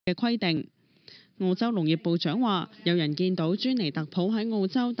嘅規定。澳洲農業部長話：有人見到尊尼特普喺澳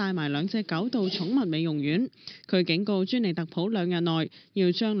洲帶埋2隻狗到寵物美容院，佢警告尊尼特普2日內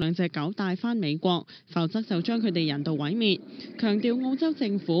要將2隻狗帶返美國，否則就將佢哋人道毀滅。強調澳洲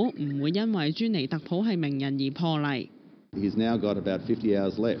政府唔會因為尊尼特普係名人而破例。He's now got about 50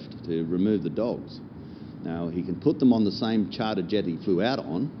 hours left to remove the dogs. Now he can put them on the same charter jet he flew out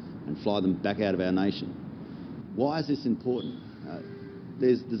on and fly them back out of our nation. Why is this important?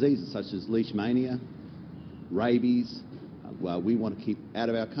 There's diseases such as leishmania, rabies, we want to keep out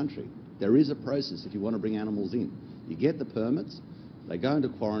of our country. There is a process if you want to bring animals in. You get the permits, they go into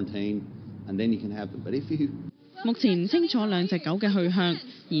quarantine, and then you can have them. But if you 目前唔清楚2隻狗嘅去向，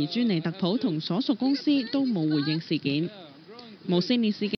而尊尼特普同所屬公司都冇回應事件。無線電視